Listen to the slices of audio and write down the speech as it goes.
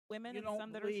women You and some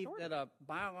don't that are believe shorter. that a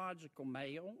biological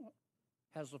male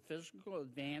has a physical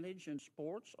advantage in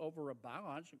sports over a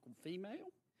biological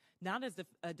female? Not as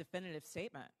a definitive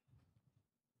statement.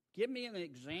 Give me an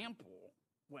example.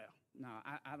 Well, no,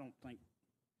 I don't think.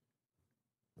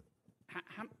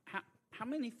 How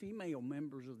many female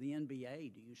members of the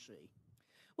NBA do you see?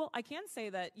 Well, I can say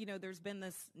that, there's been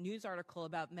this news article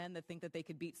about men that think that they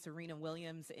could beat Serena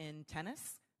Williams in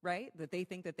tennis, right? That they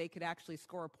think that they could actually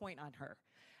score a point on her.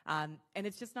 And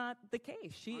it's just not the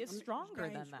case. She is stronger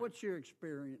than that. What's your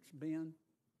experience, Ben?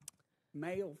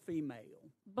 Male, female?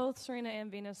 Both Serena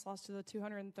and Venus lost to the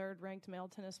 203rd ranked male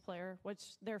tennis player, which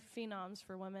they're phenoms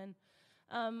for women.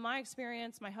 My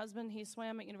experience, my husband, he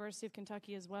swam at University of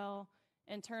Kentucky as well.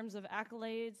 In terms of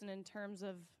accolades and in terms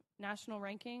of national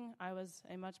ranking, I was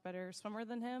a much better swimmer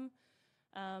than him.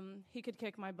 He could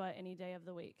kick my butt any day of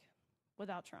the week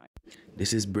without trying.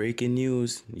 This is breaking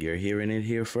news. You're hearing it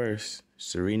here first.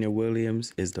 Serena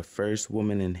Williams is the first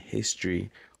woman in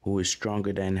history who is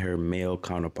stronger than her male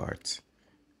counterparts.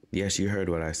 Yes, you heard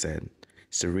what I said.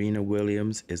 Serena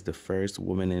Williams is the first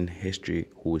woman in history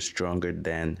who is stronger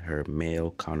than her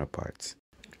male counterparts.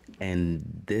 And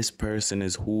this person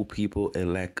is who people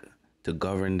elect to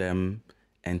govern them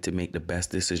and to make the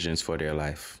best decisions for their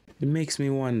life. It makes me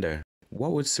wonder,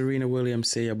 what would Serena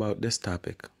Williams say about this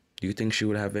topic? Do you think she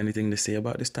would have anything to say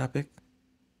about this topic?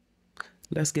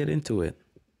 Let's get into it.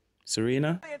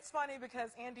 Serena? It's funny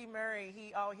because Andy Murray,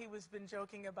 he was been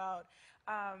joking about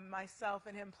myself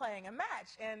and him playing a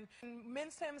match. And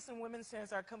men's tennis and women's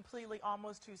tennis are completely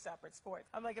almost two separate sports.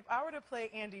 I'm like, if I were to play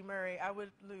Andy Murray, I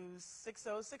would lose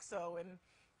 6-0, 6-0 in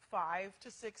 5 to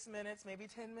 6 minutes, maybe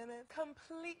 10 minutes.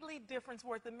 Completely different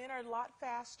sport. The men are a lot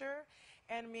faster,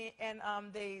 and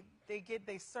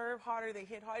they serve harder, they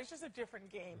hit harder. It's just a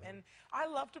different game, and I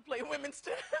love to play women's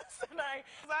tennis. And I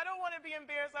don't want to be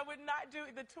embarrassed. I would not do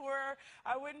the tour.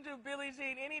 I wouldn't do Billie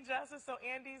Jean any justice. So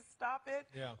Andy, stop it.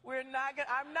 Yeah.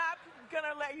 I'm not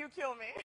gonna let you kill me.